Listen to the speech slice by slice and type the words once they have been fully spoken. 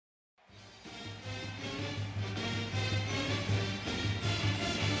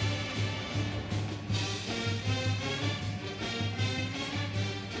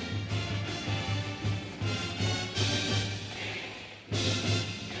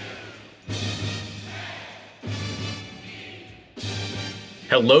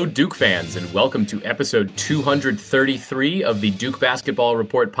Hello, Duke fans, and welcome to episode 233 of the Duke Basketball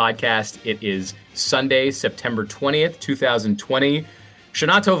Report podcast. It is Sunday, September 20th, 2020.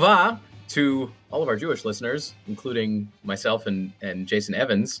 Shana Tova to all of our Jewish listeners, including myself and Jason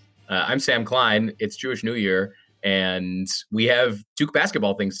Evans. I'm Sam Klein. It's Jewish New Year, and we have Duke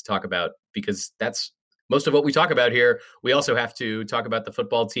basketball things to talk about because that's most of what we talk about here. We also have to talk about the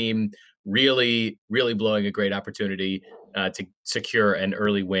football team really blowing a great opportunity to secure an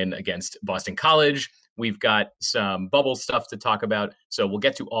early win against Boston College. We've got some bubble stuff to talk about, so we'll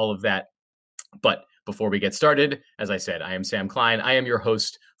get to all of that. But before we get started, as I said, I am Sam Klein. I am your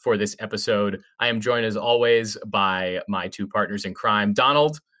host for this episode. I am joined, as always, by my two partners in crime.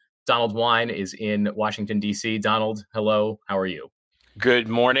 Donald Wine is in Washington, D.C. Donald, hello. How are you? Good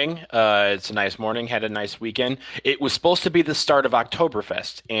morning. It's a nice morning. Had a nice weekend. It was supposed to be the start of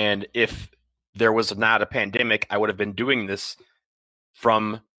Oktoberfest, and if there was not a pandemic, I would have been doing this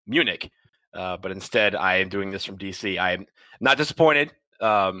from Munich. But instead, I am doing this from DC. I am not disappointed.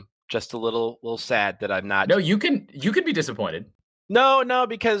 Just a little sad that I'm not. No, you can be disappointed. No,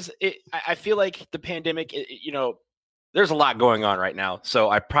 because I feel like the pandemic, there's a lot going on right now. So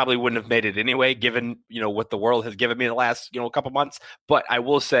I probably wouldn't have made it anyway, given, what the world has given me the last, couple months. But I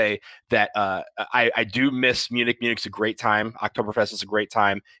will say that I do miss Munich. Munich's a great time. Oktoberfest is a great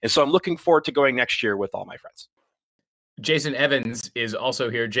time. And so I'm looking forward to going next year with all my friends. Jason Evans is also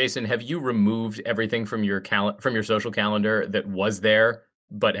here. Jason, have you removed everything from your social calendar that was there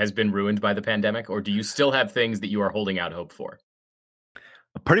but has been ruined by the pandemic? Or do you still have things that you are holding out hope for?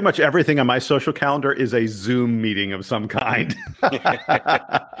 Pretty much everything on my social calendar is a Zoom meeting of some kind.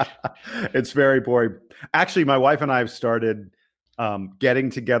 It's very boring. Actually, my wife and I have started getting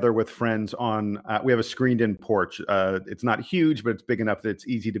together with friends on, we have a screened-in porch. It's not huge, but it's big enough that it's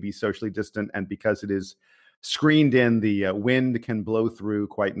easy to be socially distant. And because it is screened in, the wind can blow through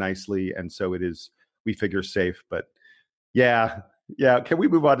quite nicely. And so it is, we figure, safe. But yeah. Can we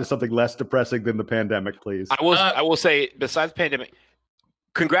move on to something less depressing than the pandemic, please? I will say, besides pandemic,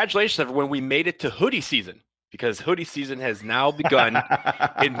 congratulations, everyone. We made it to hoodie season because hoodie season has now begun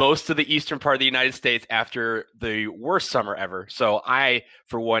in most of the eastern part of the United States after the worst summer ever. So I,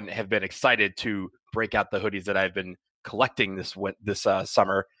 for one, have been excited to break out the hoodies that I've been collecting this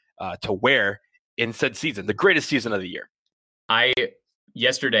summer to wear in said season, the greatest season of the year.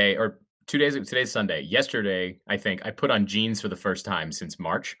 Today's Sunday. Yesterday, I think I put on jeans for the first time since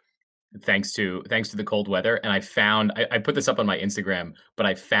March. Thanks to the cold weather. And I put this up on my Instagram, but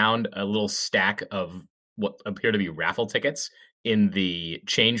I found a little stack of what appear to be raffle tickets in the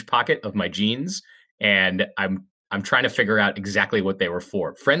change pocket of my jeans. And I'm trying to figure out exactly what they were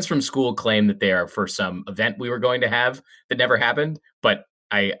for. Friends from school claim that they are for some event we were going to have that never happened, but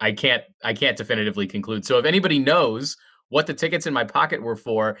I can't definitively conclude. So if anybody knows what the tickets in my pocket were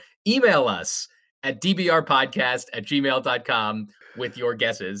for, email us at dbrpodcast@gmail.com with your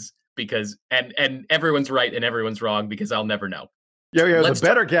guesses. Because and everyone's right and everyone's wrong because I'll never know. Yeah.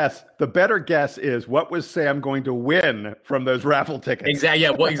 The better guess is, what was Sam going to win from those raffle tickets? Exactly.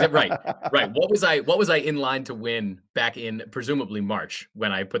 Yeah. Right. What was I in line to win back in presumably March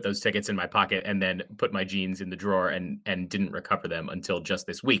when I put those tickets in my pocket and then put my jeans in the drawer and didn't recover them until just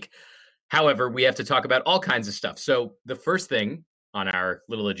this week. However, we have to talk about all kinds of stuff. So the first thing on our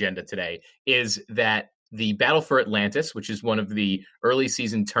little agenda today is that the Battle for Atlantis, which is one of the early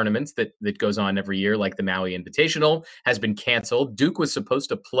season tournaments that goes on every year, like the Maui Invitational, has been canceled. Duke was supposed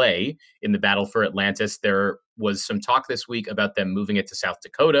to play in the Battle for Atlantis. There was some talk this week about them moving it to South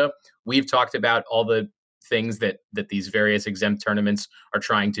Dakota. We've talked about all the things that these various exempt tournaments are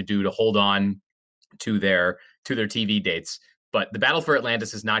trying to do to hold on to their TV dates. But the Battle for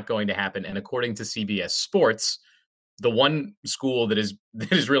Atlantis is not going to happen. And according to CBS Sports, the one school that is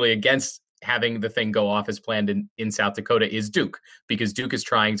really against having the thing go off as planned in South Dakota is Duke, because Duke is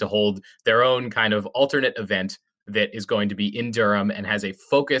trying to hold their own kind of alternate event that is going to be in Durham and has a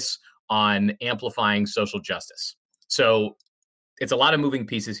focus on amplifying social justice. So it's a lot of moving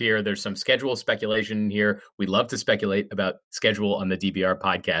pieces here. There's some schedule speculation here. We love to speculate about schedule on the DBR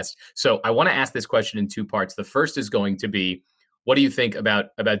podcast. So I want to ask this question in two parts. The first is going to be, what do you think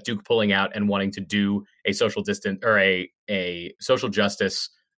about Duke pulling out and wanting to do a social distance or a social justice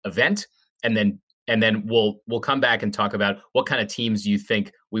event? And then we'll come back and talk about what kind of teams do you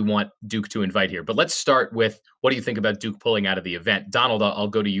think we want Duke to invite here. But let's start with, what do you think about Duke pulling out of the event? Donald, I'll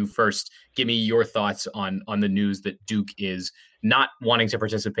go to you first. Give me your thoughts on the news that Duke is not wanting to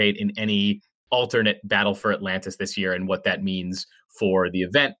participate in any alternate Battle for Atlantis this year and what that means for the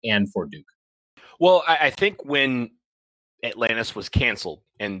event and for Duke. Well, I think when Atlantis was canceled,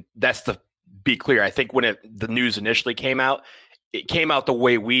 and that's be clear, I think when the news initially came out, it came out the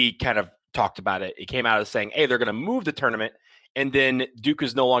way we kind of talked about it. It came out as saying, hey, they're going to move the tournament, and then Duke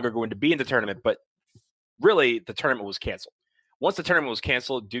is no longer going to be in the tournament. But really, the tournament was canceled. Once the tournament was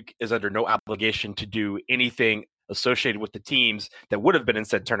canceled, Duke is under no obligation to do anything associated with the teams that would have been in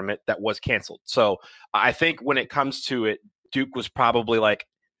said tournament that was canceled. So I think when it comes to it, Duke was probably like,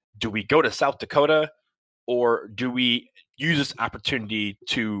 do we go to South Dakota, or do we use this opportunity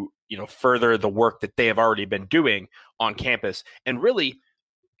to, further the work that they have already been doing on campus, and really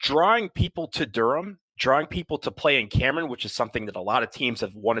drawing people to Durham, drawing people to play in Cameron, which is something that a lot of teams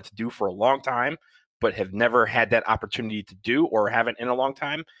have wanted to do for a long time, but have never had that opportunity to do, or haven't in a long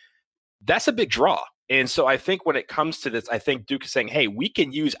time. That's a big draw. And so I think when it comes to this, I think Duke is saying, hey, we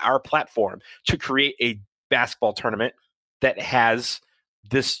can use our platform to create a basketball tournament that has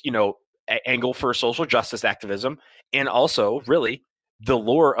this, angle for social justice activism, and also really the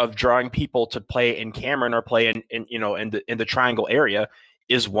lure of drawing people to play in Cameron or play in the Triangle area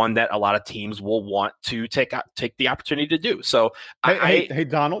is one that a lot of teams will want to take the opportunity to do. So hey,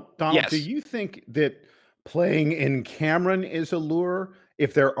 Donald, yes. Do you think that playing in Cameron is a lure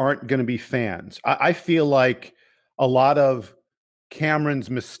if there aren't going to be fans? I feel like a lot of Cameron's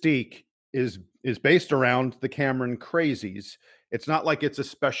mystique is based around the Cameron crazies. It's not like it's a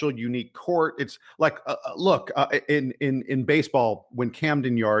special, unique court. It's like, look, in baseball, when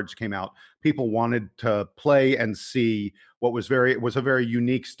Camden Yards came out, people wanted to play and see what was a very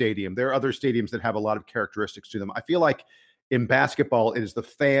unique stadium. There are other stadiums that have a lot of characteristics to them. I feel like in basketball, it is the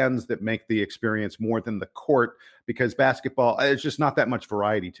fans that make the experience more than the court, because basketball, it's just not that much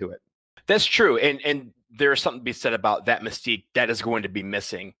variety to it. That's true. And there's something to be said about that mystique that is going to be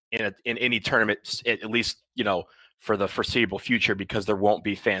missing in any tournament, at least, for the foreseeable future, because there won't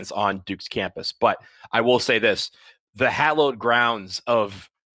be fans on Duke's campus. But I will say this, the hallowed grounds of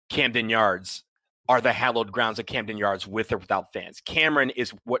Camden Yards are the hallowed grounds of Camden Yards with or without fans. Cameron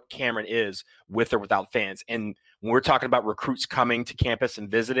is what Cameron is with or without fans. And when we're talking about recruits coming to campus and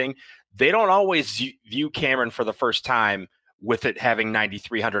visiting, they don't always view Cameron for the first time with it having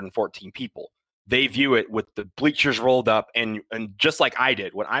 9,314 people. They view it with the bleachers rolled up, and just like I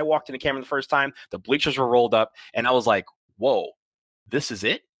did. When I walked into Cameron the first time, the bleachers were rolled up, and I was like, whoa, this is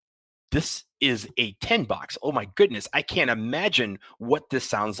it? This is a 10 box. Oh my goodness. I can't imagine what this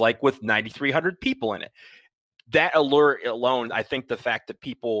sounds like with 9,300 people in it. That allure alone, I think the fact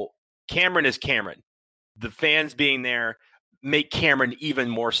that Cameron is Cameron. The fans being there make Cameron even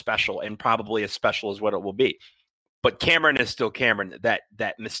more special, and probably as special as what it will be. But Cameron is still Cameron. That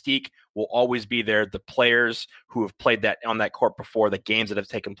mystique will always be there. The players who have played that on that court before, the games that have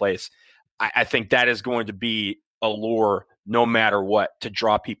taken place, I think that is going to be a lure no matter what to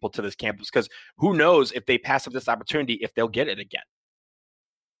draw people to this campus, because who knows if they pass up this opportunity, if they'll get it again.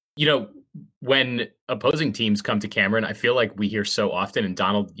 When opposing teams come to Cameron, I feel like we hear so often, and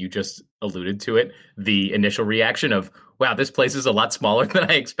Donald, you just alluded to it, the initial reaction of, wow, this place is a lot smaller than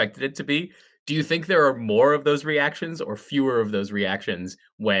I expected it to be. Do you think there are more of those reactions or fewer of those reactions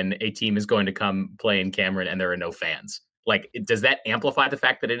when a team is going to come play in Cameron and there are no fans? Like, does that amplify the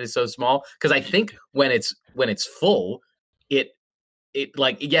fact that it is so small? Because I think when it's full, it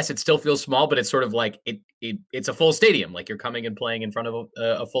like, yes, it still feels small, but it's sort of like it's a full stadium. Like, you're coming and playing in front of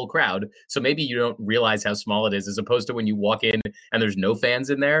a full crowd. So maybe you don't realize how small it is, as opposed to when you walk in and there's no fans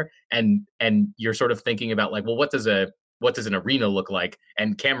in there, and you're sort of thinking about like, well, what does an arena look like?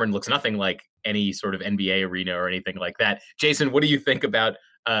 And Cameron looks nothing like any sort of NBA arena or anything like that. Jason, what do you think about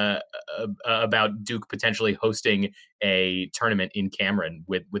Duke potentially hosting a tournament in Cameron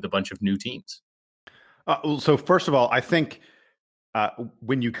with a bunch of new teams? So first of all, I think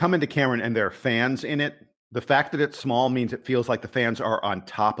when you come into Cameron and there are fans in it, the fact that it's small means it feels like the fans are on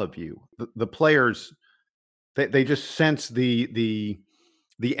top of you. The players, they just sense the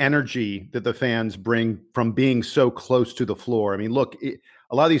energy that the fans bring from being so close to the floor. I mean, look,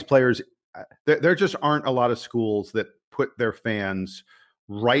 a lot of these players, there just aren't a lot of schools that put their fans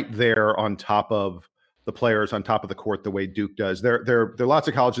right there on top of the players, on top of the court, the way Duke does. There are lots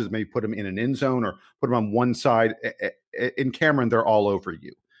of colleges that maybe put them in an end zone or put them on one side. In Cameron, they're all over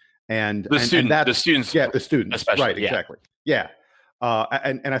you. And the students, especially, right? Exactly. Yeah.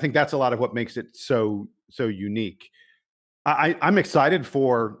 And I think that's a lot of what makes it so unique. I'm excited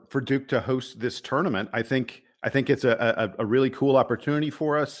for Duke to host this tournament. I think it's a really cool opportunity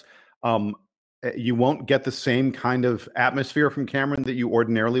for us. You won't get the same kind of atmosphere from Cameron that you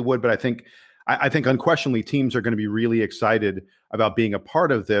ordinarily would, but I think unquestionably teams are going to be really excited about being a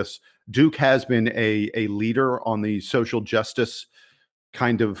part of this. Duke has been a leader on the social justice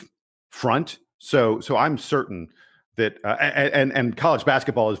kind of front, so I'm certain that and college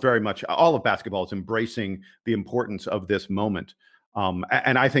basketball is very much, all of basketball is embracing the importance of this moment.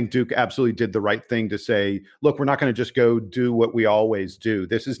 And I think Duke absolutely did the right thing to say, look, we're not going to just go do what we always do.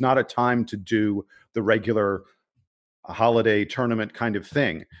 This is not a time to do the regular holiday tournament kind of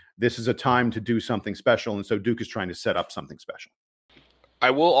thing. This is a time to do something special. And so Duke is trying to set up something special. I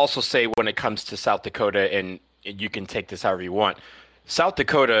will also say, when it comes to South Dakota, and you can take this however you want, South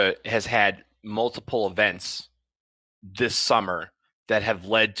Dakota has had multiple events this summer that have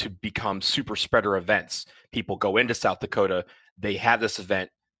led to become super spreader events. People go into South Dakota, they have this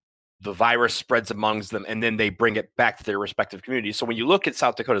event, the virus spreads amongst them, and then they bring it back to their respective communities. So when you look at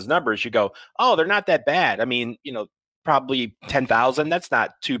South Dakota's numbers, you go, oh, they're not that bad. I mean, probably 10,000. That's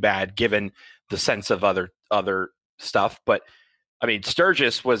not too bad given the sense of other stuff. But I mean,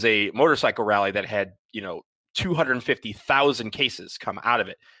 Sturgis was a motorcycle rally that had, 250,000 cases come out of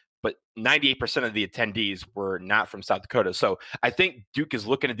it, but 98% of the attendees were not from South Dakota. So I think Duke is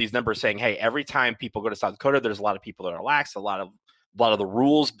looking at these numbers saying, hey, every time people go to South Dakota, there's a lot of people that are lax. A lot of the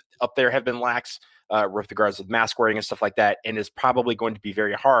rules up there have been lax with regards to mask wearing and stuff like that. And it's probably going to be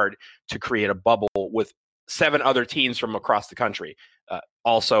very hard to create a bubble with 7 other teams from across the country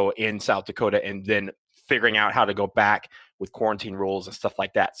also in South Dakota, and then figuring out how to go back with quarantine rules and stuff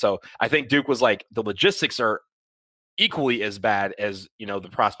like that. So I think Duke was like, the logistics are equally as bad as, the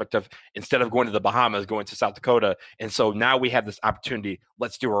prospect of, instead of going to the Bahamas, going to South Dakota. And so now we have this opportunity.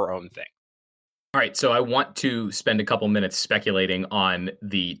 Let's do our own thing. All right, so I want to spend a couple minutes speculating on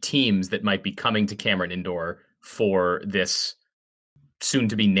the teams that might be coming to Cameron Indoor for this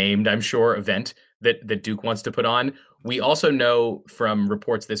soon-to-be named, I'm sure, event that Duke wants to put on. We also know from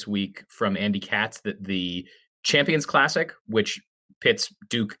reports this week from Andy Katz that the Champions Classic, which pits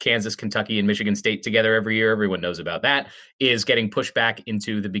Duke, Kansas, Kentucky, and Michigan State together every year, everyone knows about that, is getting pushed back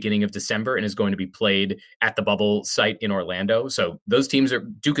into the beginning of December and is going to be played at the Bubble site in Orlando. So those teams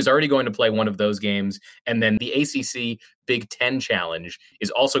Duke is already going to play one of those games. And then the ACC Big Ten Challenge is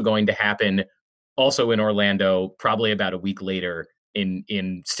also going to happen also in Orlando, probably about a week later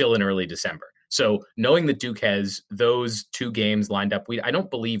still in early December. So knowing that Duke has those 2 games lined up, I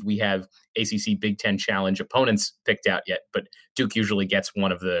don't believe we have ACC Big Ten Challenge opponents picked out yet, but Duke usually gets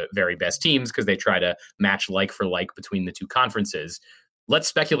one of the very best teams because they try to match like for like between the 2 conferences. Let's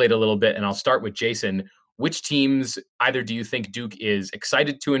speculate a little bit, and I'll start with Jason. Which teams either do you think Duke is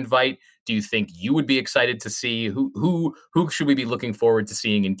excited to invite? Do you think you would be excited to see? Who should we be looking forward to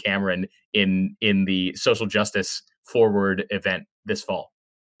seeing in Cameron in the social justice forward event this fall?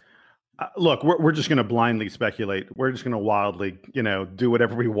 Look, we're just going to blindly speculate. We're just going to wildly, do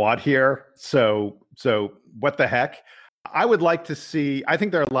whatever we want here. So what the heck? I would like to see, I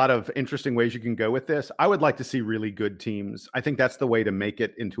think there are a lot of interesting ways you can go with this. I would like to see really good teams. I think that's the way to make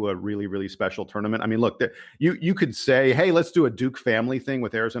it into a really, really special tournament. I mean, look, you could say, hey, let's do a Duke family thing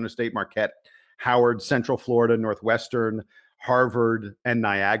with Arizona State, Marquette, Howard, Central Florida, Northwestern, Harvard, and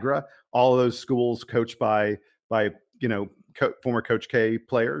Niagara. All of those schools coached by former Coach K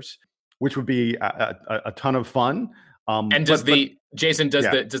players, which would be a ton of fun. And does the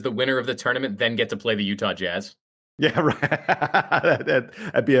winner of the tournament then get to play the Utah Jazz? Yeah, right.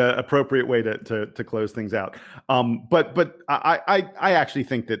 That'd be an appropriate way to close things out. But I actually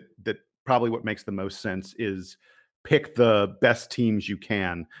think that probably what makes the most sense is pick the best teams you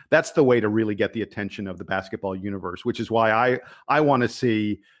can. That's the way to really get the attention of the basketball universe, which is why I want to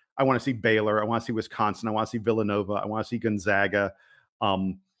see Baylor, I want to see Wisconsin, I want to see Villanova, I want to see Gonzaga. I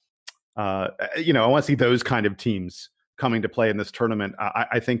want to see those kind of teams coming to play in this tournament.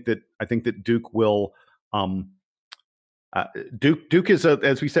 I think that Duke will. Duke is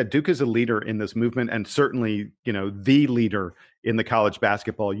as we said, Duke is a leader in this movement, and certainly the leader in the college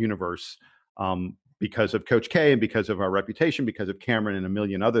basketball universe because of Coach K and because of our reputation, because of Cameron and a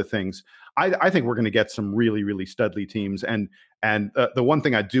million other things. I think we're going to get some really, really studly teams. And the one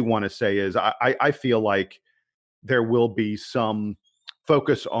thing I do want to say is I feel like there will be some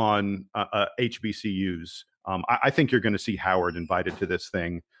focus on HBCUs. I think you're going to see Howard invited to this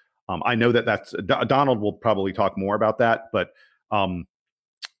thing. I know that's Donald will probably talk more about that, but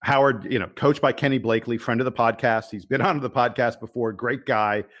Howard, coached by Kenny Blakely, friend of the podcast. He's been on the podcast before. Great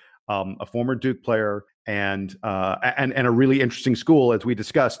guy, a former Duke player, and a really interesting school. As we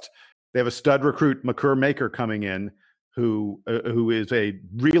discussed, they have a stud recruit, Makur Maker, coming in, who is a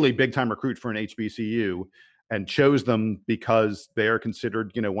really big time recruit for an HBCU, and chose them because they are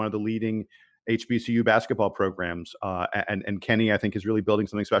considered, one of the leading HBCU basketball programs. And Kenny, I think, is really building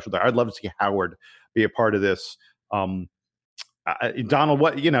something special there. I'd love to see Howard be a part of this. Donald,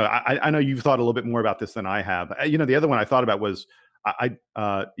 what, I know you've thought a little bit more about this than I have. The other one I thought about was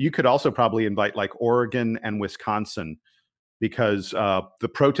You could also probably invite like Oregon and Wisconsin, because the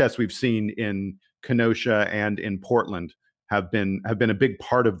protests we've seen in Kenosha and in Portland have been a big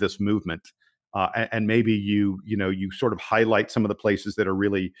part of this movement. And maybe you sort of highlight some of the places that are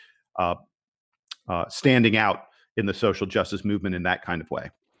really standing out in the social justice movement in that kind of way.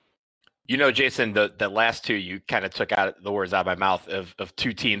 Jason, the last two, you kind of took out the words out of my mouth of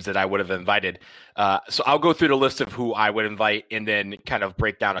two teams that I would have invited. So I'll go through the list of who I would invite and then kind of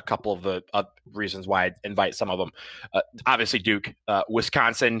break down a couple of the reasons why I'd invite some of them. Obviously, Duke,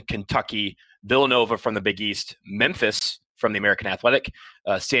 Wisconsin, Kentucky, Villanova from the Big East, Memphis from the American Athletic,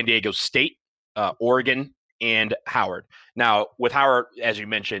 San Diego State, Oregon, and Howard. Now, with Howard, as you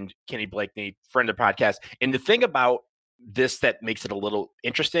mentioned, Kenny Blakeney, friend of the podcast. And the thing about this that makes it a little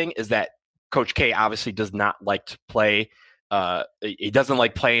interesting is that Coach K obviously does not like to play. He doesn't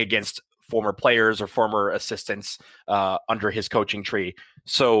like playing against former players or former assistants under his coaching tree.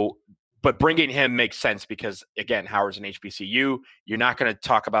 So, but bringing him makes sense because, again, Howard's an HBCU. You're not going to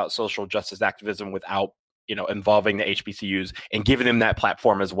talk about social justice activism without involving the HBCUs and giving them that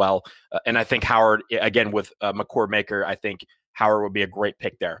platform as well. And I think Howard, again, with McCord Maker, I think Howard would be a great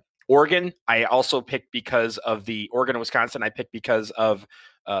pick there. Oregon, I also picked because of the Oregon and Wisconsin. I picked because of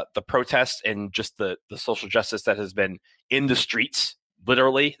the protests and just the social justice that has been in the streets,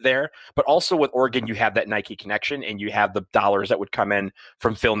 literally there. But also with Oregon, you have that Nike connection and you have the dollars that would come in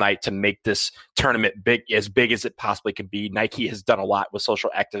from Phil Knight to make this tournament big as it possibly could be. Nike has done a lot with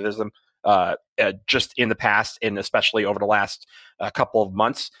social activism just in the past, and especially over the last couple of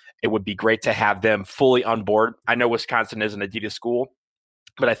months. It would be great to have them fully on board. I know Wisconsin is an Adidas school,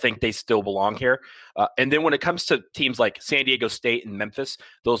 but I think they still belong here. And then when it comes to teams like San Diego State and Memphis,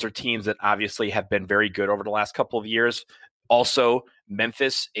 those are teams that obviously have been very good over the last couple of years. Also,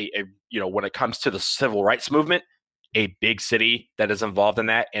 Memphis, when it comes to the civil rights movement, a big city that is involved in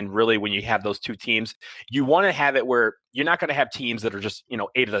that. And really, when you have those two teams, you want to have it where you're not going to have teams that are just,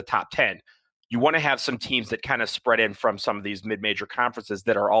 8 of the top 10. You want to have some teams that kind of spread in from some of these mid-major conferences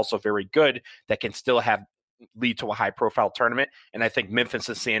that are also very good, that can still lead to a high-profile tournament. And I think Memphis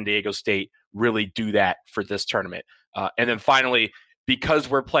and San Diego State really do that for this tournament. And then finally, because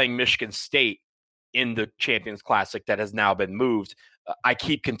we're playing Michigan State in the Champions Classic that has now been moved, I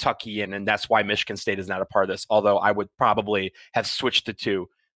keep Kentucky in, and that's why Michigan State is not a part of this, although I would probably have switched the two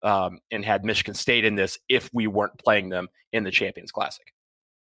and had Michigan State in this if we weren't playing them in the Champions Classic.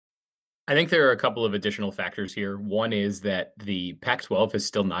 I think there are a couple of additional factors here. One is that the Pac-12 has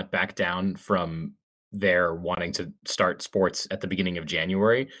still not backed down from their wanting to start sports at the beginning of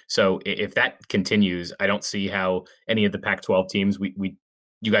January. So if that continues, I don't see how any of the Pac-12 teams,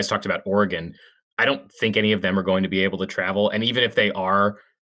 you guys talked about Oregon, I don't think any of them are going to be able to travel. And even if they are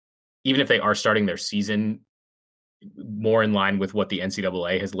starting their season more in line with what the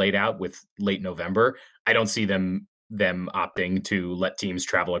NCAA has laid out with late November, I don't see them opting to let teams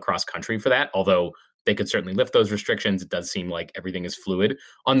travel across country for that. Although they could certainly lift those restrictions. It does seem like everything is fluid.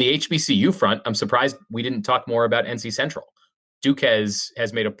 On the HBCU front, I'm surprised we didn't talk more about NC Central. Duke has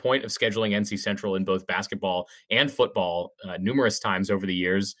made a point of scheduling NC Central in both basketball and football numerous times over the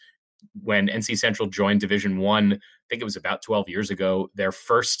years. When NC Central joined Division I, I think it was about 12 years ago, their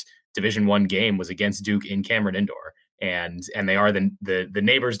first Division I game was against Duke in Cameron Indoor. And they are the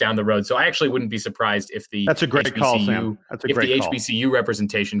neighbors down the road. So I actually wouldn't be surprised if that's a great HBCU, call, Sam. That's a great call. HBCU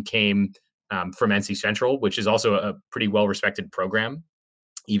representation came from NC Central, which is also a pretty well-respected program,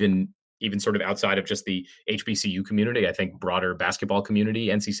 even sort of outside of just the HBCU community. I think broader basketball community,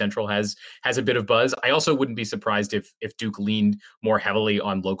 NC Central has a bit of buzz. I also wouldn't be surprised if Duke leaned more heavily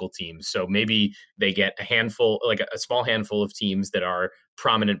on local teams. So maybe they get a small handful of teams that are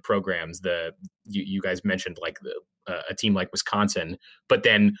prominent programs. You guys mentioned like a team like Wisconsin, but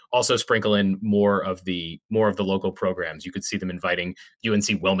then also sprinkle in more of the local programs. You could see them inviting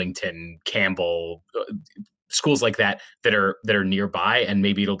UNC Wilmington, Campbell, schools like that are nearby, and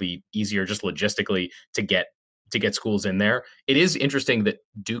maybe it'll be easier just logistically to get schools in there. It is interesting that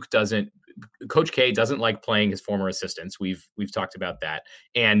Coach K doesn't like playing his former assistants. We've talked about that,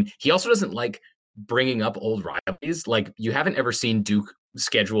 and he also doesn't like bringing up old rivalries. Like, you haven't ever seen Duke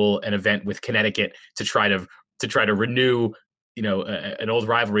schedule an event with Connecticut to try to renew, an old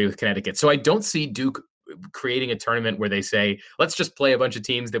rivalry with Connecticut. So I don't see Duke creating a tournament where they say, let's just play a bunch of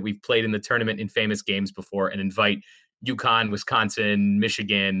teams that we've played in the tournament in famous games before and invite UConn, Wisconsin,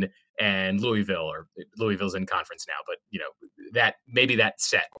 Michigan, and Louisville, or Louisville's in conference now, but that maybe that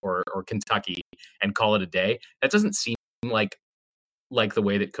set or Kentucky, and call it a day. That doesn't seem like the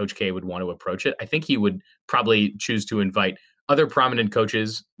way that Coach K would want to approach it. I think he would probably choose to invite other prominent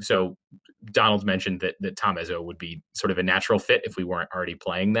coaches. So Donald mentioned that Tom Izzo would be sort of a natural fit if we weren't already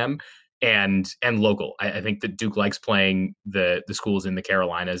playing them, and local. I think that Duke likes playing the schools in the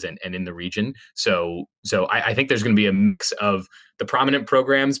Carolinas and in the region. So I think there's going to be a mix of the prominent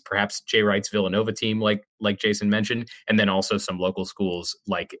programs, perhaps Jay Wright's Villanova team, like Jason mentioned, and then also some local schools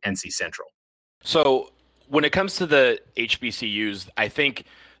like NC Central. So when it comes to the HBCUs, I think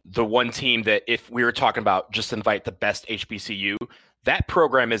the one team that, if we were talking about just invite the best HBCU, that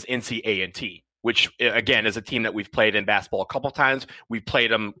program is NC which again is a team that we've played in basketball a couple of times. We've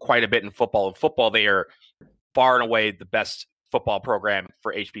played them quite a bit in football. In football, they are far and away the best football program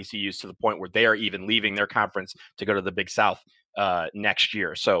for HBCUs, to the point where they are even leaving their conference to go to the Big South next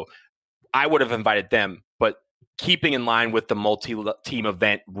year. So I would have invited them, but keeping in line with the multi-team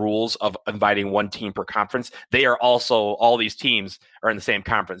event rules of inviting one team per conference, they are also, all these teams are in the same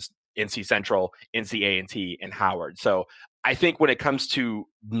conference: NC Central, NC A&T, and Howard. So I think when it comes to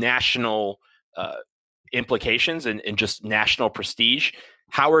national implications and just national prestige,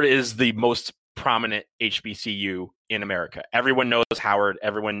 Howard is the most prominent HBCU in America. Everyone knows Howard.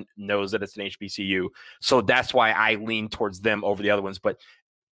 Everyone knows that it's an HBCU. So that's why I lean towards them over the other ones. But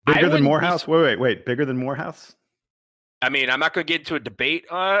bigger than Morehouse? Wait. Bigger than Morehouse? I mean, I'm not going to get into a debate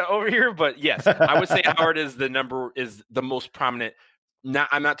over here, but yes, I would say Howard is the most prominent.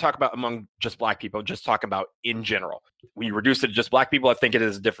 I'm not talking about among just black people, just talking about in general. When you reduce it to just black people, I think it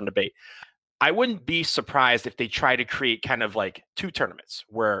is a different debate. I wouldn't be surprised if they try to create kind of like two tournaments,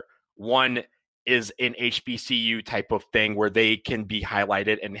 where one is an HBCU type of thing where they can be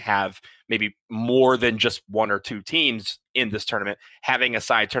highlighted and have maybe more than just one or two teams in this tournament, having a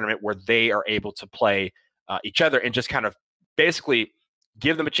side tournament where they are able to play each other and just kind of basically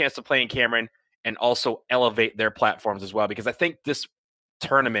give them a chance to play in Cameron and also elevate their platforms as well. Because I think this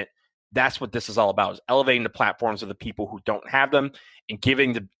tournament, that's what this is all about, is elevating the platforms of the people who don't have them and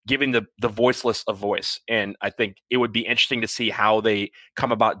giving the voiceless a voice. And I think it would be interesting to see how they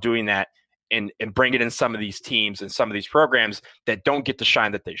come about doing that and bring it in some of these teams and some of these programs that don't get the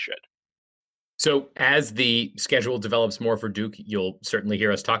shine that they should. So as the schedule develops more for Duke, you'll certainly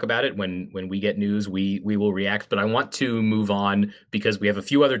hear us talk about it. When we get news, we will react. But I want to move on because we have a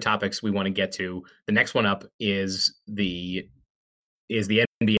few other topics we want to get to. The next one up is the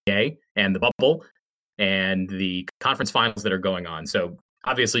NBA and the bubble and the conference finals that are going on. So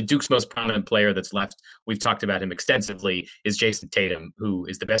obviously Duke's most prominent player that's left, we've talked about him extensively, is Jason Tatum, who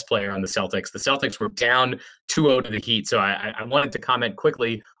is the best player on the Celtics. The Celtics were down 2-0 to the Heat. So I wanted to comment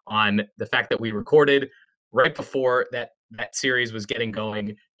quickly on the fact that we recorded right before that series was getting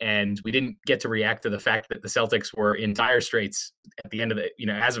going, and we didn't get to react to the fact that the Celtics were in dire straits at the end of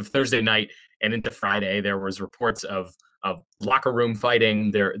as of Thursday night and into Friday. There was reports of locker room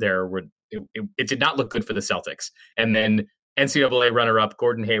fighting. It did not look good for the Celtics. And then NCAA runner-up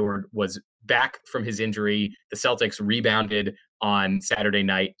Gordon Hayward was back from his injury. The Celtics rebounded on Saturday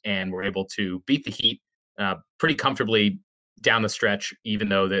night and were able to beat the Heat pretty comfortably down the stretch, even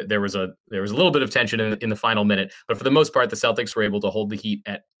though there was a little bit of tension in the final minute. But for the most part, the Celtics were able to hold the Heat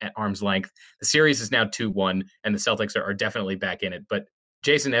at arm's length. The series is now 2-1, and the Celtics are definitely back in it. But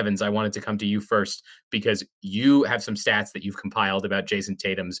Jason Evans, I wanted to come to you first because you have some stats that you've compiled about Jason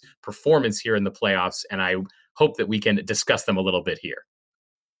Tatum's performance here in the playoffs, and I hope that we can discuss them a little bit here.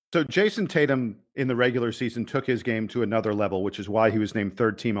 So Jason Tatum in the regular season took his game to another level, which is why he was named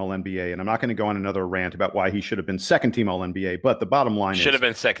third team All-NBA. And I'm not going to go on another rant about why he should have been second team All-NBA, but the bottom line should have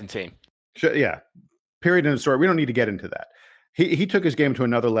been second team. Yeah. Period in the story. We don't need to get into that. He took his game to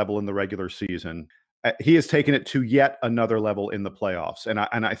another level in the regular season. He has taken it to yet another level in the playoffs. And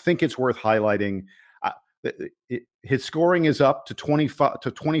I think it's worth highlighting. His scoring is up to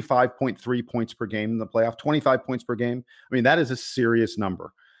 25.3 points per game in the playoff, 25 points per game. I mean, that is a serious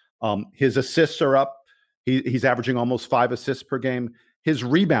number. His assists are up. He's averaging almost 5 assists per game. His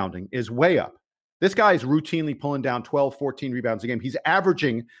rebounding is way up. This guy is routinely pulling down 12, 14 rebounds a game. He's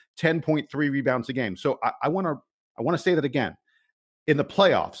averaging 10.3 rebounds a game. So I want to say that again. In the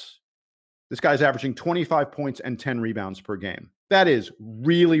playoffs, this guy's averaging 25 points and 10 rebounds per game. That is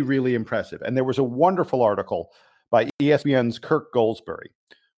really, really impressive. And there was a wonderful article by ESPN's Kirk Goldsberry,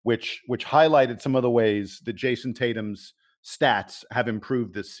 which highlighted some of the ways that Jason Tatum's stats have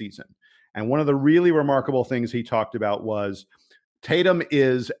improved this season. And one of the really remarkable things he talked about was Tatum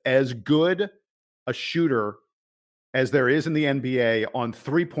is as good a shooter as there is in the NBA on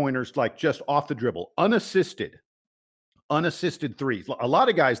three-pointers, like just off the dribble, unassisted threes. A lot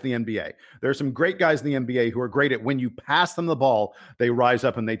of guys in the NBA, there are some great guys in the NBA who are great at when you pass them the ball, they rise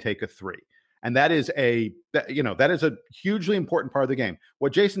up and they take a three. And that is a hugely important part of the game.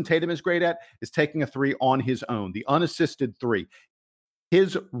 What Jason Tatum is great at is taking a three on his own, the unassisted three.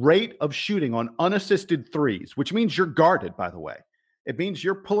 His rate of shooting on unassisted threes, which means you're guarded, by the way. It means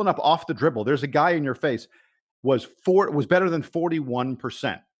you're pulling up off the dribble. There's a guy in your face, was better than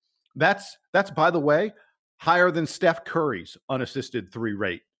 41%. That's by the way, higher than Steph Curry's unassisted three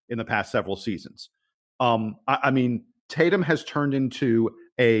rate in the past several seasons. I mean, Tatum has turned into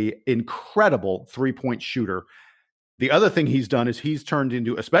a incredible three-point shooter. The other thing he's done is he's turned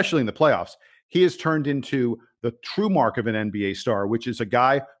into, especially in the playoffs, he has turned into the true mark of an NBA star, which is a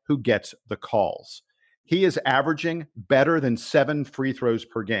guy who gets the calls. He is averaging better than 7 free throws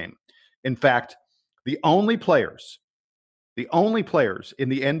per game. In fact, the only players in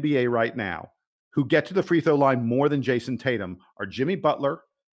the NBA right now who get to the free throw line more than Jason Tatum are Jimmy Butler,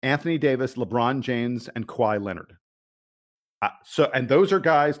 Anthony Davis, LeBron James, and Kawhi Leonard. And those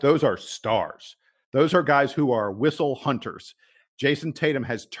are stars. Those are guys who are whistle hunters. Jason Tatum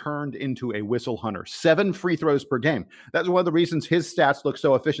has turned into a whistle hunter. 7 free throws per game. That's one of the reasons his stats look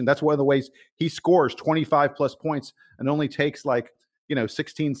so efficient. That's one of the ways he scores 25 plus points and only takes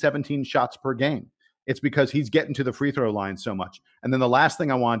 16, 17 shots per game. It's because he's getting to the free throw line so much. And then the last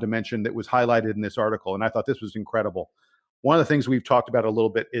thing I wanted to mention that was highlighted in this article, and I thought this was incredible. One of the things we've talked about a little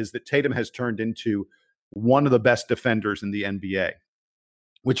bit is that Tatum has turned into one of the best defenders in the NBA,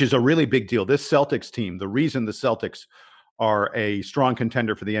 which is a really big deal. This Celtics team, the reason the Celtics are a strong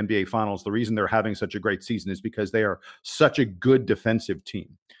contender for the NBA Finals, the reason they're having such a great season is because they are such a good defensive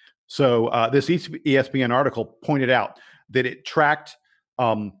team. So this ESPN article pointed out that it tracked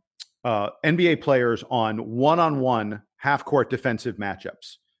NBA players on one-on-one half-court defensive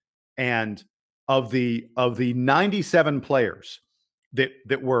matchups. And of the 97 players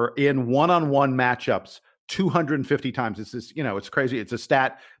that were in one-on-one matchups 250 times. It's crazy. It's a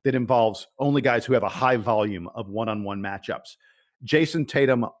stat that involves only guys who have a high volume of one-on-one matchups. Jason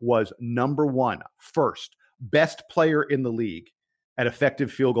Tatum was number one, first, best player in the league at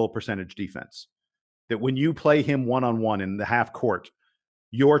effective field goal percentage defense. That when you play him one-on-one in the half court,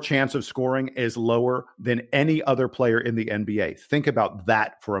 your chance of scoring is lower than any other player in the NBA. Think about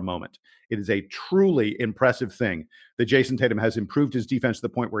that for a moment. It is a truly impressive thing that Jason Tatum has improved his defense to the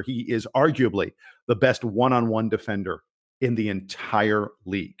point where he is arguably the best one-on-one defender in the entire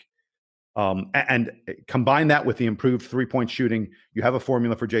league. And combine that with the improved three-point shooting, you have a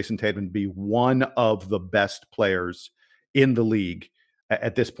formula for Jason Tatum to be one of the best players in the league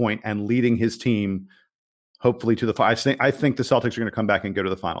at this point and leading his team hopefully to the finals. I think the Celtics are going to come back and go to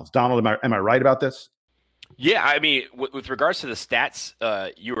the finals. Donald, am I right about this? Yeah, I mean, with regards to the stats,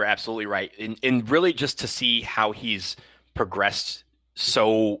 you were absolutely right. And really just to see how he's progressed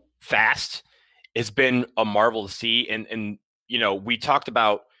so fast, it's been a marvel to see. And we talked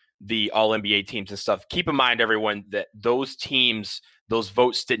about the All-NBA teams and stuff. Keep in mind, everyone, that those teams, those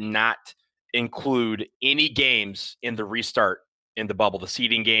votes did not include any games in the restart in the bubble, the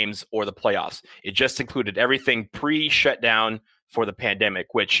seeding games or the playoffs. It just included everything pre-shutdown for the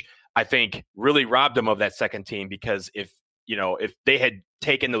pandemic, which I think really robbed them of that second team, because if they had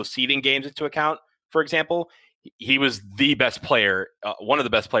taken those seeding games into account, for example, he was the best player, one of the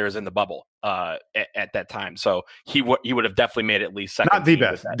best players in the bubble at that time. So he would have definitely made at least second. Not the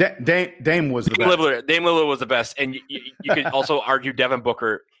best. Dame was the best. Dame Lillard was the best, and you could also argue Devin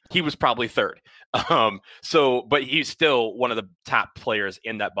Booker. He was probably third. But he's still one of the top players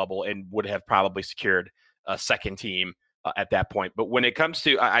in that bubble and would have probably secured a second team at that point. But when it comes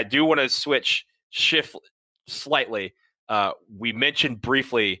to, I do want to shift slightly. We mentioned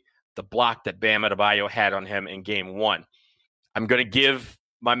briefly the block that Bam Adebayo had on him in game 1. I'm going to give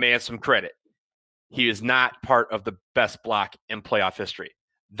my man some credit. He is not part of the best block in playoff history.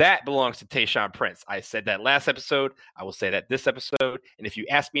 That belongs to Tayshaun Prince. I said that last episode. I will say that this episode. And if you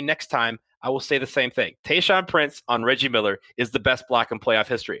ask me next time, I will say the same thing. Tayshaun Prince on Reggie Miller is the best block in playoff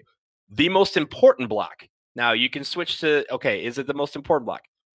history. The most important block. Now, you can switch to, okay, is it the most important block?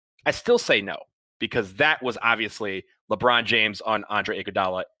 I still say no, because that was obviously LeBron James on Andre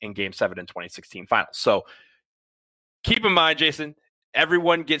Iguodala in Game 7 in 2016 Finals. So keep in mind, Jason,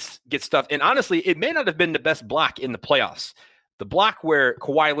 everyone gets stuff. And honestly, it may not have been the best block in the playoffs. The block where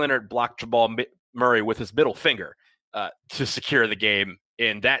Kawhi Leonard blocked Jamal Murray with his middle finger to secure the game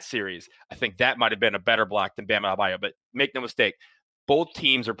in that series, I think that might have been a better block than Bam Adebayo. But make no mistake, both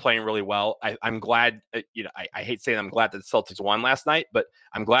teams are playing really well. I'm glad, I hate saying I'm glad that the Celtics won last night, but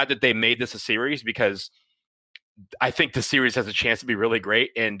I'm glad that they made this a series, because I think the series has a chance to be really great.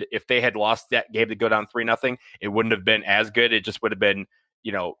 And if they had lost that game to go down 3-0, it wouldn't have been as good. It just would have been,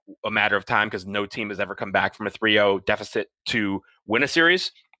 a matter of time, because no team has ever come back from a 3-0 deficit to win a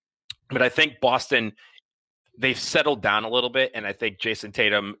series. But I think Boston, they've settled down a little bit, and I think Jason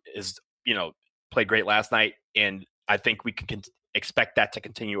Tatum is, played great last night, and I think we can expect that to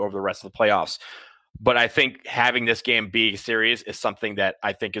continue over the rest of the playoffs. But I think having this game be a series is something that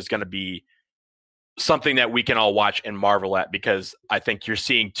I think is going to be something that we can all watch and marvel at, because I think you're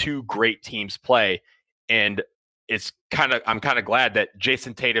seeing two great teams play, and I'm kind of glad that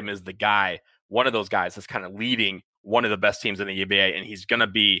Jason Tatum is the guy, one of those guys that's kind of leading one of the best teams in the NBA, and he's going to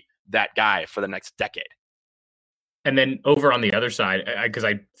be that guy for the next decade. And then over on the other side, because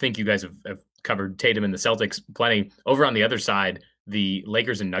I think you guys have covered Tatum and the Celtics plenty, over on the other side, the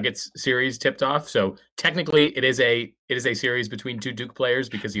Lakers and Nuggets series tipped off. So technically it is a series between two Duke players,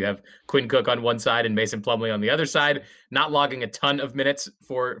 because you have Quinn Cook on one side and Mason Plumlee on the other side, not logging a ton of minutes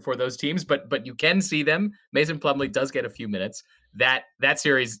for those teams, but you can see them. Mason Plumlee does get a few minutes. That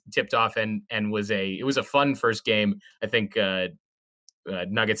series tipped off and was a fun first game. I think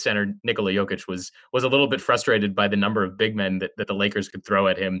Nuggets center Nikola Jokic was a little bit frustrated by the number of big men that the Lakers could throw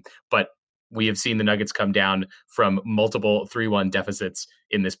at him, but we have seen the Nuggets come down from multiple 3-1 deficits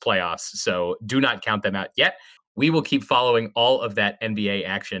in this playoffs, so do not count them out yet. We will keep following all of that NBA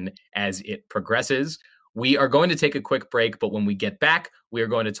action as it progresses. We are going to take a quick break, but when we get back, we are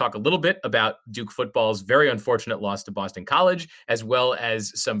going to talk a little bit about Duke football's very unfortunate loss to Boston College, as well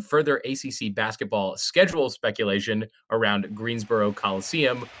as some further ACC basketball schedule speculation around Greensboro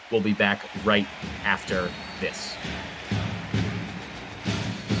Coliseum. We'll be back right after this.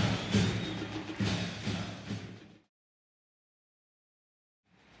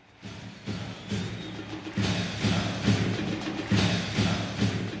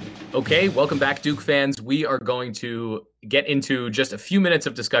 Okay, welcome back, Duke fans. We are going to get into just a few minutes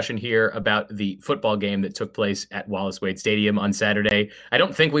of discussion here about the football game that took place at Wallace Wade Stadium on Saturday. I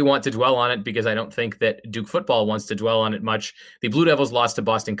don't think we want to dwell on it, because I don't think that Duke football wants to dwell on it much. The Blue Devils lost to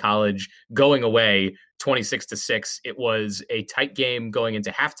Boston College going away 26-6. It was a tight game going into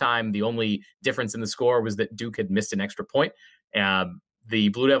halftime. The only difference in the score was that Duke had missed an extra point. The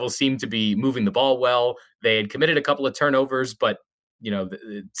Blue Devils seemed to be moving the ball well. They had committed a couple of turnovers, but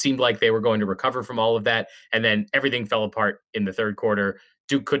it seemed like they were going to recover from all of that. And then everything fell apart in the third quarter.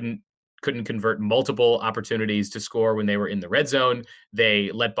 Duke couldn't convert multiple opportunities to score when they were in the red zone. They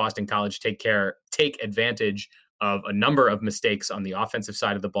let Boston College take advantage of a number of mistakes on the offensive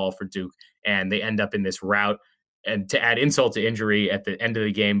side of the ball for Duke. And they end up in this rout. And to add insult to injury, at the end of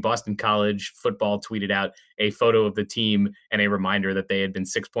the game, Boston College football tweeted out a photo of the team and a reminder that they had been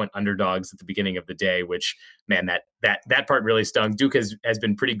 6-point underdogs at the beginning of the day, which, man, that part really stung. Duke has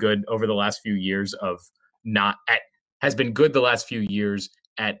been pretty good over the last few years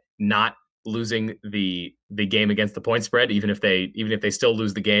at not losing the game against the point spread, even if they still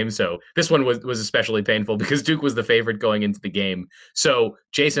lose the game. So this one was especially painful because Duke was the favorite going into the game. So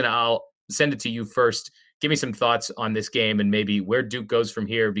Jason, I'll send it to you first. Give me some thoughts on this game and maybe where Duke goes from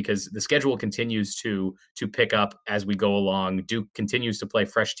here, because the schedule continues to pick up as we go along. Duke continues to play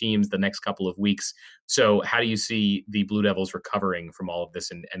fresh teams the next couple of weeks. So how do you see the Blue Devils recovering from all of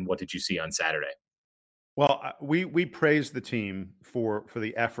this, and what did you see on Saturday? Well, we praised the team for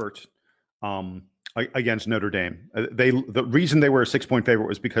the effort against Notre Dame. The reason they were a 6-point favorite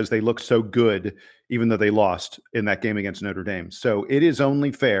was because they looked so good, even though they lost in that game against Notre Dame. So it is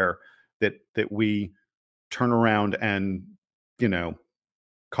only fair that we turn around and,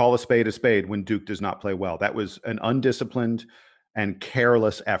 call a spade when Duke does not play well. That was an undisciplined and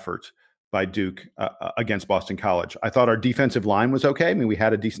careless effort by Duke against Boston College. I thought our defensive line was okay. I mean, we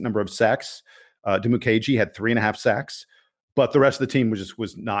had a decent number of sacks. Dimukeji had 3.5 sacks, but the rest of the team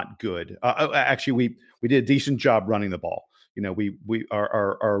was not good. Actually, we did a decent job running the ball.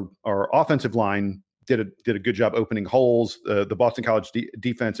 Our offensive line did a good job opening holes. The Boston College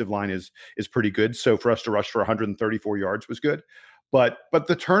defensive line is pretty good. So for us to rush for 134 yards was good, but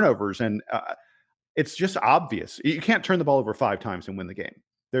the turnovers, and it's just obvious. You can't turn the ball over 5 times and win the game.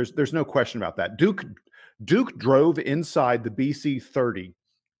 There's no question about that. Duke drove inside the BC 30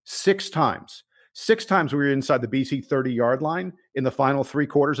 6 times. 6 times we were inside the BC 30-yard line in the final 3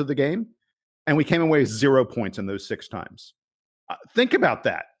 quarters of the game, and we came away with 0 points in those 6 times. Think about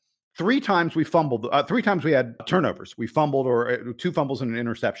that. 3 times we fumbled. 3 times we had turnovers. We fumbled, or 2 fumbles and an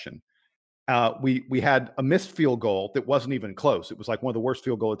interception. We had a missed field goal that wasn't even close. It was like one of the worst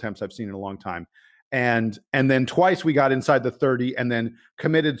field goal attempts I've seen in a long time. And then twice we got inside the 30 and then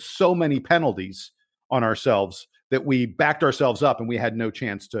committed so many penalties on ourselves that we backed ourselves up and we had no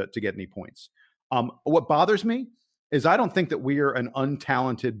chance to get any points. What bothers me is I don't think that we are an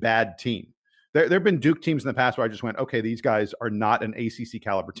untalented bad team. There have been Duke teams in the past where I just went, okay, these guys are not an ACC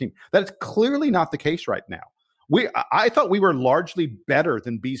caliber team. That is clearly not the case right now. I thought we were largely better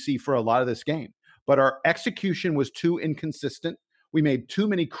than BC for a lot of this game, but our execution was too inconsistent. We made too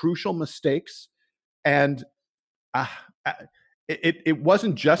many crucial mistakes, and it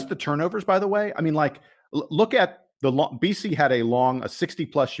wasn't just the turnovers, by the way. I mean, like, look at BC had a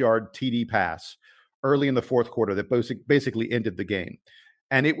 60+ yard TD pass early in the fourth quarter that basically ended the game.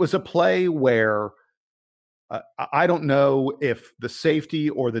 And it was a play where I don't know if the safety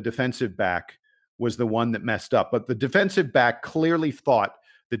or the defensive back was the one that messed up, but the defensive back clearly thought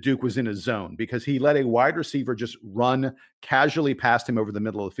that Duke was in a zone because he let a wide receiver just run casually past him over the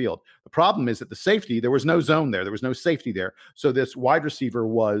middle of the field. The problem is that the safety, there was no zone there. There was no safety there. So this wide receiver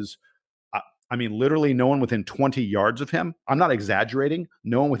was, literally no one within 20 yards of him. I'm not exaggerating.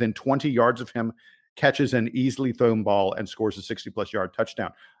 No one within 20 yards of him catches an easily thrown ball and scores a 60+ yard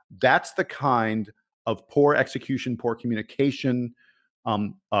touchdown. That's the kind of poor execution, poor communication,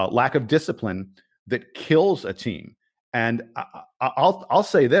 lack of discipline that kills a team. And I'll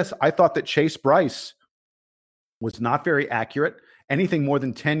say this: I thought that Chase Brice was not very accurate. Anything more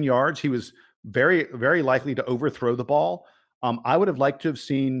than 10 yards, he was very, very likely to overthrow the ball. I would have liked to have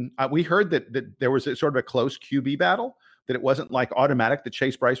seen. We heard that there was sort of a close QB battle. That it wasn't like automatic that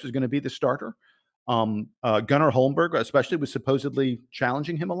Chase Brice was going to be the starter. Gunnar Holmberg, especially, was supposedly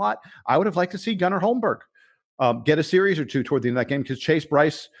challenging him a lot. I would have liked to see Gunnar Holmberg get a series or two toward the end of that game because Chase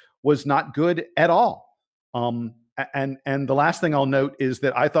Brice was not good at all. And the last thing I'll note is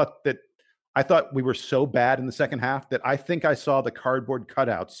that I thought we were so bad in the second half that I think I saw the cardboard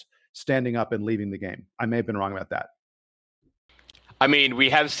cutouts standing up and leaving the game. I may have been wrong about that. I mean, we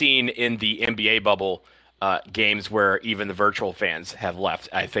have seen in the NBA bubble games where even the virtual fans have left.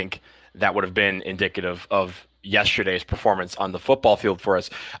 I think that would have been indicative of yesterday's performance on the football field for us.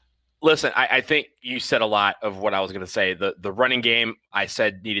 Listen, I think you said a lot of what I was going to say. The running game, I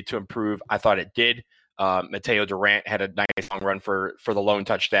said, needed to improve. I thought it did. Mateo Durant had a nice long run for the lone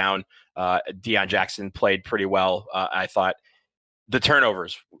touchdown. Deion Jackson played pretty well. I thought the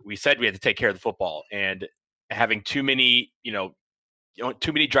turnovers, we said we had to take care of the football, and having too many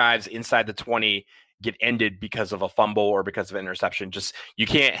drives inside the 20 get ended because of a fumble or because of an interception. Just, you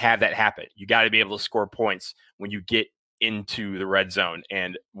can't have that happen. You got to be able to score points when you get into the red zone.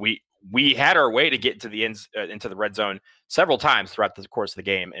 And we had our way to get to the into the red zone several times throughout the course of the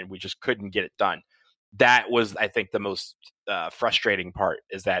game, and we just couldn't get it done. That was, I think, the most frustrating part,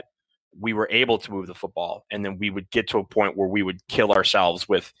 is that we were able to move the football, and then we would get to a point where we would kill ourselves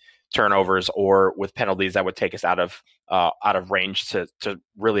with turnovers or with penalties that would take us out of range to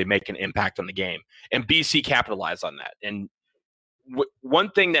really make an impact on the game. And BC capitalized on that. And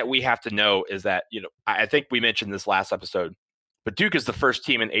one thing that we have to know is that, I think we mentioned this last episode, but Duke is the first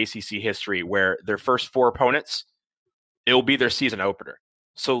team in ACC history where their first 4 opponents, it will be their season opener.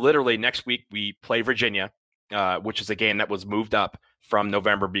 So literally next week we play Virginia, which is a game that was moved up from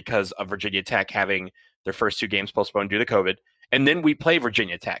November because of Virginia Tech having their first 2 games postponed due to COVID. And then we play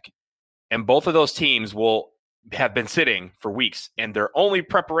Virginia Tech. And both of those teams will have been sitting for weeks, and their only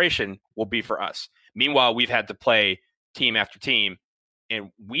preparation will be for us. Meanwhile, we've had to play team after team, and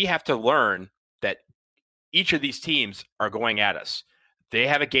we have to learn that each of these teams are going at us. They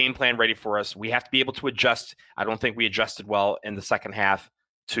have a game plan ready for us. We have to be able to adjust. I don't think we adjusted well in the second half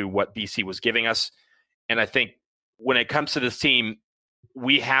to what BC was giving us. And I think when it comes to this team,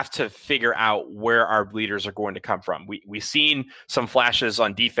 we have to figure out where our leaders are going to come from. We've seen some flashes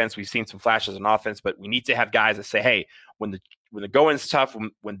on defense. We've seen some flashes on offense, but we need to have guys that say, hey, when the going's tough,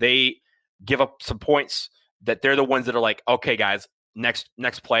 when they give up some points, that they're the ones that are like, okay, guys, next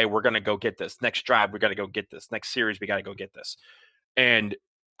play, we're going to go get this. Next drive, we're going to go get this. Next series, we got to go get this. And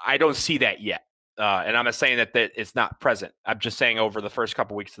I don't see that yet. And I'm not saying that it's not present. I'm just saying over the first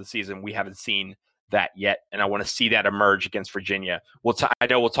couple weeks of the season, we haven't seen that yet, and I want to see that emerge against Virginia. I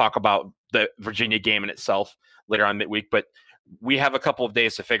know we'll talk about the Virginia game in itself later on midweek, but we have a couple of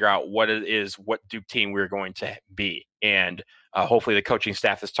days to figure out what Duke team we're going to be, and hopefully the coaching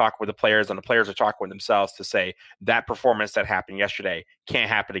staff is talking with the players, and the players are talking with themselves to say that performance that happened yesterday can't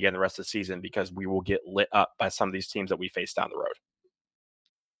happen again the rest of the season, because we will get lit up by some of these teams that we face down the road.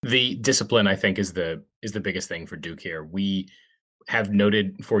 The discipline, I think, is the biggest thing for Duke here. We have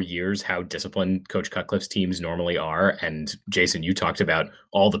noted for years how disciplined Coach Cutcliffe's teams normally are. And Jason, you talked about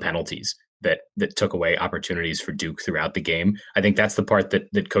all the penalties that took away opportunities for Duke throughout the game. I think that's the part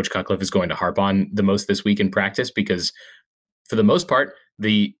that Coach Cutcliffe is going to harp on the most this week in practice, because for the most part,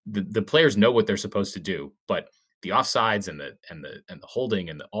 the players know what they're supposed to do, but the offsides and the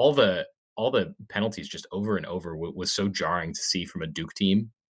holding and all the penalties just over and over was so jarring to see from a Duke team.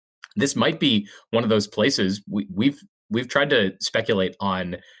 This might be one of those places we've tried to speculate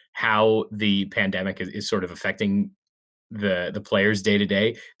on how the pandemic is sort of affecting the players day to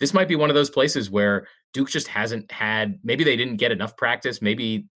day, this might be one of those places where Duke just hasn't had, maybe they didn't get enough practice,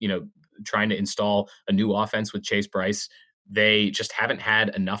 maybe, trying to install a new offense with Chase Bryce, they just haven't had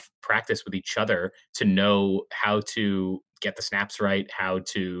enough practice with each other to know how to get the snaps right, how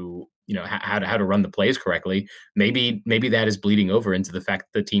to, how to run the plays correctly. Maybe that is bleeding over into the fact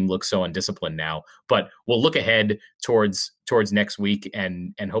that the team looks so undisciplined now. But we'll look ahead towards next week,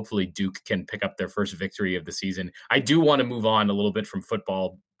 and hopefully Duke can pick up their first victory of the season. I do want to move on a little bit from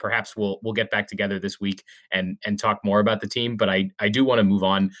football. Perhaps we'll get back together this week and talk more about the team. But I do want to move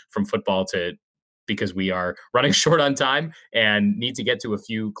on from football because we are running short on time and need to get to a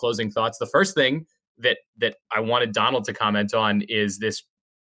few closing thoughts. The first thing that I wanted Donald to comment on is this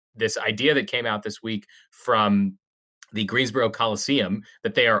idea that came out this week from the Greensboro Coliseum,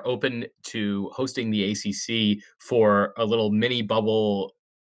 that they are open to hosting the ACC for a little mini bubble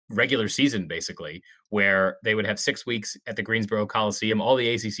regular season, basically, where they would have 6 weeks at the Greensboro Coliseum. All the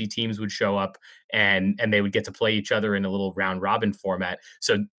ACC teams would show up and they would get to play each other in a little round robin format.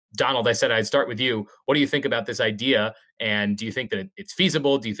 So Donald, I said I'd start with you. What do you think about this idea? And do you think that it's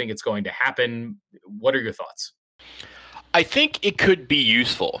feasible? Do you think it's going to happen? What are your thoughts? I think it could be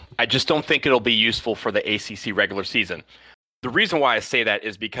useful. I just don't think it'll be useful for the ACC regular season. The reason why I say that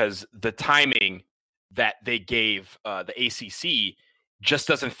is because the timing that they gave the ACC just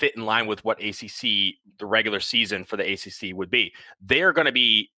doesn't fit in line with what the regular season for the ACC would be.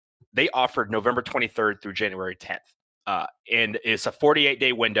 They offered November 23rd through January 10th. And it's a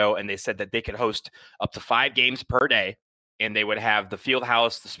 48-day window, and they said that they could host up to 5 games per day, and they would have the field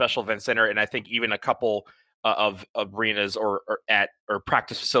house, the special event center, and I think even a couple of arenas or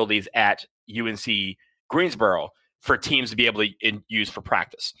practice facilities at UNC Greensboro for teams to be able to use for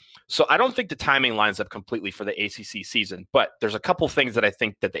practice. So I don't think the timing lines up completely for the ACC season, but there's a couple things that I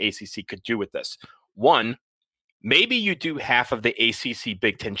think that the ACC could do with this. One, maybe you do half of the ACC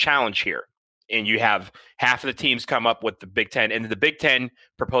Big Ten Challenge here, and you have half of the teams come up with the Big Ten, and the Big Ten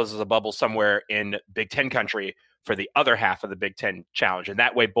proposes a bubble somewhere in Big Ten country for the other half of the Big Ten Challenge. And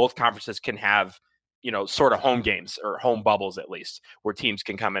that way both conferences can have, sort of home games or home bubbles, at least, where teams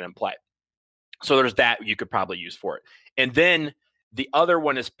can come in and play. So there's that you could probably use for it. And then the other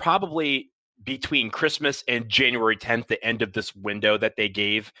one is probably between Christmas and January 10th, the end of this window that they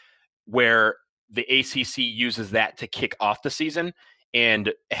gave, where the ACC uses that to kick off the season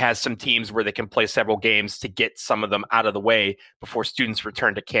and has some teams where they can play several games to get some of them out of the way before students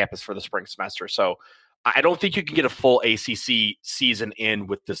return to campus for the spring semester. So I don't think you can get a full ACC season in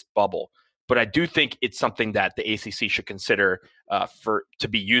with this bubble, but I do think it's something that the ACC should consider to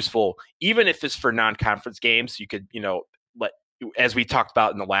be useful, even if it's for non-conference games. You could, as we talked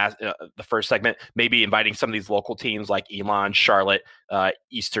about in the first segment, maybe inviting some of these local teams like Elon, Charlotte,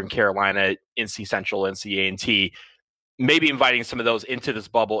 Eastern Carolina, NC Central, NC A&T, maybe inviting some of those into this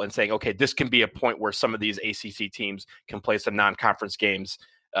bubble and saying, okay, this can be a point where some of these ACC teams can play some non-conference games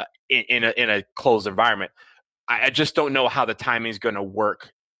in a closed environment. I just don't know how the timing is going to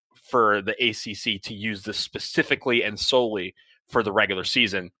work for the ACC to use this specifically and solely for the regular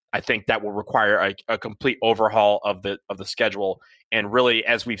season. I think that will require a complete overhaul of the schedule. And really,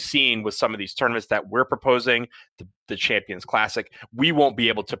 as we've seen with some of these tournaments that we're proposing, the Champions Classic, we won't be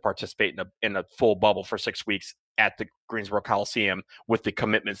able to participate in a full bubble for 6 weeks at the Greensboro Coliseum with the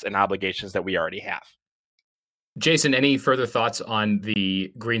commitments and obligations that we already have. Jason, any further thoughts on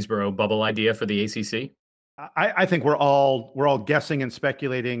the Greensboro bubble idea for the ACC? I think we're all guessing and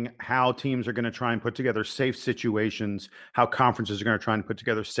speculating how teams are going to try and put together safe situations, how conferences are going to try and put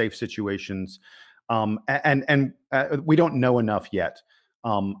together safe situations, and we don't know enough yet.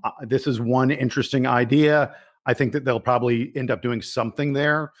 This is one interesting idea. I think that they'll probably end up doing something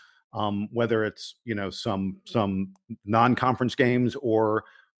there, whether it's some non-conference games or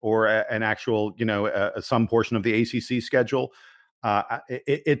an actual some portion of the ACC schedule.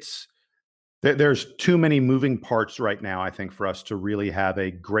 There's too many moving parts right now, I think, for us to really have a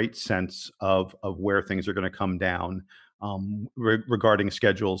great sense of where things are going to come down regarding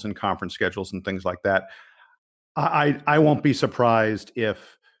schedules and conference schedules and things like that. I won't be surprised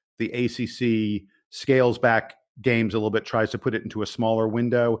if the ACC scales back games a little bit, tries to put it into a smaller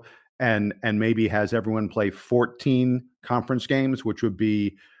window, and maybe has everyone play 14 conference games, which would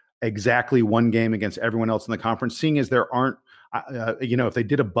be exactly one game against everyone else in the conference, seeing as there aren't, if they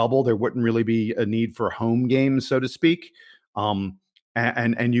did a bubble, there wouldn't really be a need for home games, so to speak.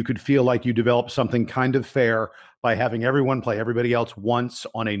 And you could feel like you develop something kind of fair by having everyone play everybody else once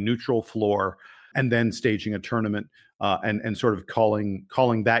on a neutral floor and then staging a tournament and sort of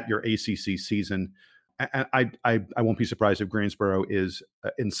calling that your ACC season. and I won't be surprised if Greensboro is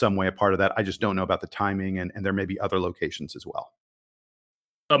in some way a part of that. I just don't know about the timing, and there may be other locations as well.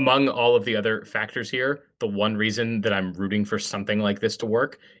 Among all of the other factors here, the one reason that I'm rooting for something like this to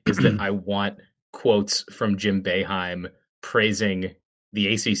work is that I want quotes from Jim Boeheim praising the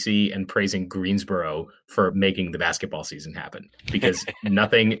ACC and praising Greensboro for making the basketball season happen, because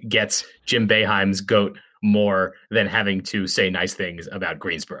nothing gets Jim Boeheim's goat more than having to say nice things about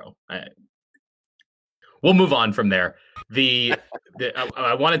Greensboro. We'll move on from there. I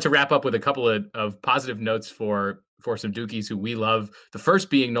wanted to wrap up with a couple of positive notes for some Dukies who we love. The first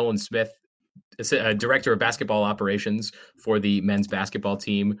being Nolan Smith, director of basketball operations for the men's basketball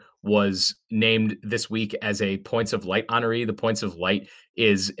team, was named this week as a Points of Light honoree. The Points of Light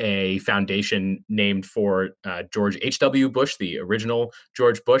is a foundation named for George H.W. Bush, the original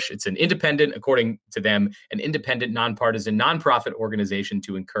George Bush. It's an independent, according to them, an independent, nonpartisan, nonprofit organization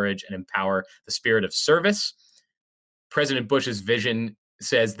to encourage and empower the spirit of service. President Bush's vision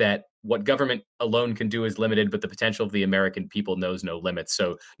says that what government alone can do is limited, but the potential of the American people knows no limits.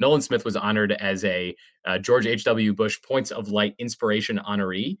 So Nolan Smith was honored as a George H.W. Bush Points of Light Inspiration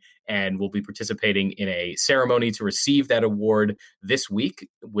honoree, and will be participating in a ceremony to receive that award this week,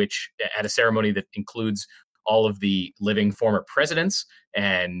 which at a ceremony that includes all of the living former presidents.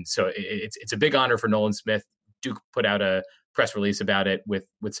 And so it's a big honor for Nolan Smith. Duke put out a press release about it with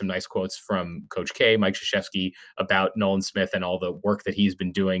some nice quotes from Coach K, Mike Krzyzewski, about Nolan Smith and all the work that he's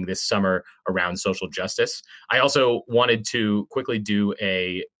been doing this summer around social justice. I also wanted to quickly give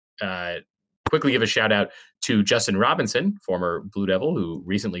a shout out to Justin Robinson, former Blue Devil, who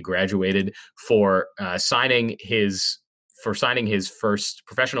recently graduated, for signing his first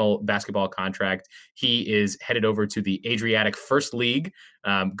professional basketball contract. He is headed over to the Adriatic First League,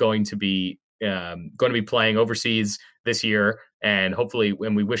 going to be playing overseas this year, and hopefully,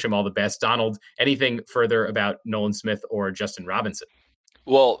 when we wish him all the best. Donald, anything further about Nolan Smith or Justin Robinson?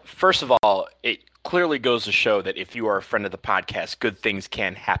 Well, first of all, it clearly goes to show that if you are a friend of the podcast, good things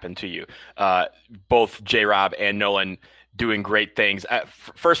can happen to you. Both J-Rob and Nolan doing great things.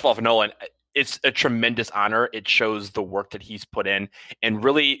 First of all, for Nolan, it's a tremendous honor. It shows the work that he's put in, and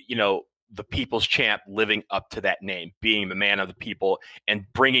really, the people's champ, living up to that name, being the man of the people and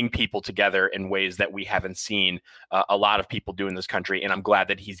bringing people together in ways that we haven't seen a lot of people do in this country. And I'm glad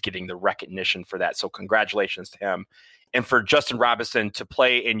that he's getting the recognition for that. So congratulations to him. And for Justin Robinson to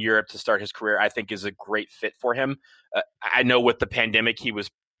play in Europe to start his career, I think is a great fit for him. I know with the pandemic, he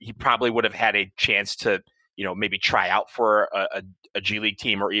probably would have had a chance to, maybe try out for a G League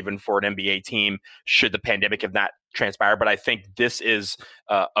team or even for an NBA team should the pandemic have not transpired. But I think this is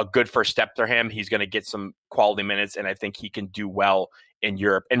a good first step for him. He's going to get some quality minutes, and I think he can do well in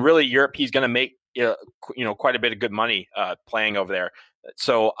Europe. And really, Europe, he's going to make quite a bit of good money playing over there.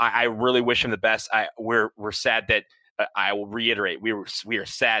 So I really wish him the best. We're sad that I will reiterate, we are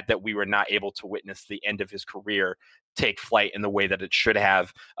sad that we were not able to witness the end of his career take flight in the way that it should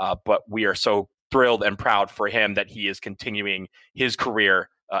have. But we are so thrilled and proud for him that he is continuing his career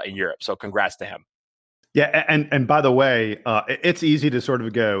in Europe. So congrats to him. Yeah, and by the way, it's easy to sort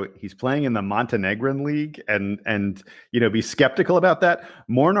of go, he's playing in the Montenegrin League and be skeptical about that.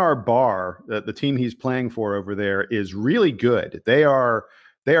 Mornar Bar, the team he's playing for over there, is really good. They are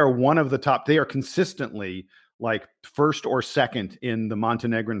one of the top. They are consistently like first or second in the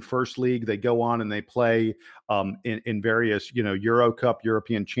Montenegrin First League. They go on and they play in various Euro Cup,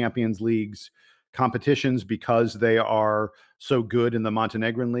 European Champions Leagues competitions because they are so good in the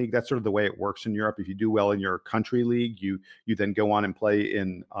Montenegrin League. That's sort of the way it works in Europe. If you do well in your country league, you then go on and play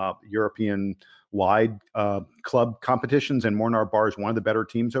in European wide club competitions, and Mornar Bar is one of the better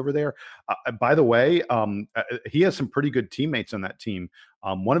teams over there. By the way, he has some pretty good teammates on that team.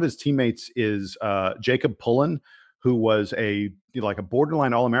 One of his teammates is Jacob Pullen, who was a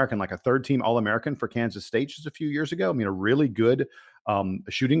borderline All-American, like a third team All-American for Kansas State just a few years ago. I mean, a really good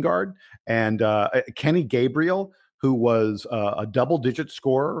shooting guard. And Kenny Gabriel, who was a double-digit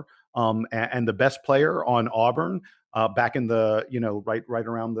scorer and the best player on Auburn back in the right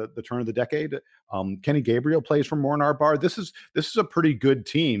around the turn of the decade. Kenny Gabriel plays for Mornar Bar. This is a pretty good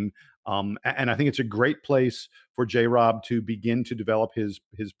team, and I think it's a great place for J-Rob to begin to develop his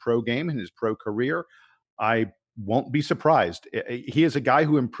pro game and his pro career. I won't be surprised. He is a guy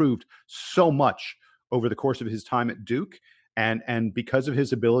who improved so much over the course of his time at Duke, and because of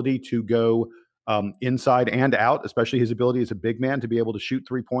his ability to go inside and out, especially his ability as a big man to be able to shoot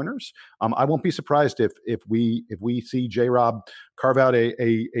 3-pointers. I won't be surprised if we see J-Rob carve out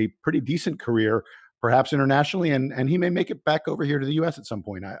a pretty decent career, perhaps internationally, and he may make it back over here to the U.S. at some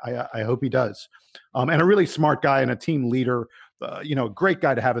point. I hope he does. And a really smart guy and a team leader, a great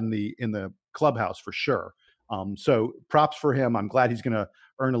guy to have in the clubhouse for sure. So props for him. I'm glad he's going to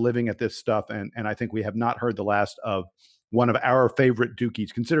earn a living at this stuff. And I think we have not heard the last of one of our favorite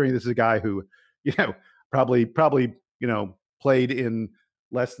Dukies, considering this is a guy who, probably, played in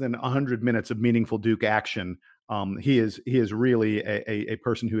less than 100 minutes of meaningful Duke action. He is really a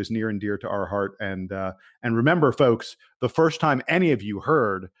person who is near and dear to our heart. And remember, folks, the first time any of you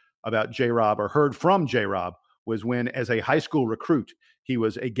heard about J-Rob or heard from J-Rob was when, as a high school recruit, he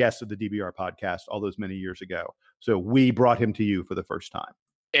was a guest of the DBR podcast all those many years ago. So we brought him to you for the first time.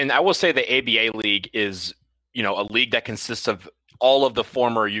 And I will say the ABA league is, a league that consists of all of the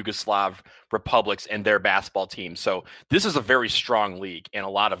former Yugoslav republics and their basketball teams. So this is a very strong league, and a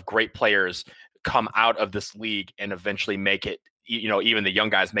lot of great players come out of this league and eventually make it, even the young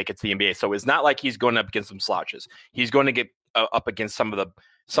guys make it to the NBA. So it's not like he's going up against some slouches. He's going to get up against some of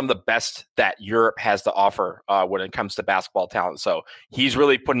the best that Europe has to offer when it comes to basketball talent. So he's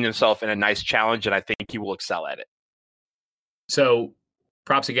really putting himself in a nice challenge, and I think he will excel at it. So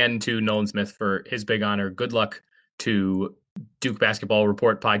props again to Nolan Smith for his big honor. Good luck to Duke Basketball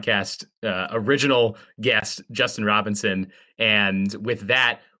Report podcast original guest, Justin Robinson. And with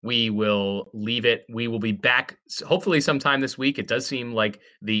that, we will leave it. We will be back hopefully sometime this week. It does seem like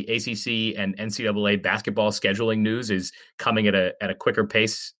the ACC and NCAA basketball scheduling news is coming at a quicker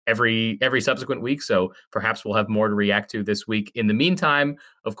pace every subsequent week. So perhaps we'll have more to react to this week. In the meantime,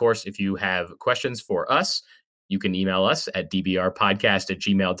 of course, if you have questions for us, you can email us at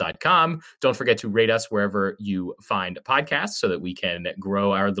dbrpodcast@gmail.com. Don't forget to rate us wherever you find podcasts so that we can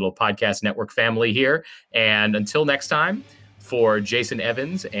grow our little podcast network family here. And until next time, for Jason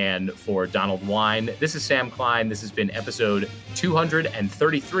Evans and for Donald Wine, this is Sam Klein. This has been episode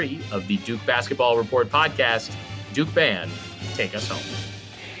 233 of the Duke Basketball Report podcast. Duke Band, take us home.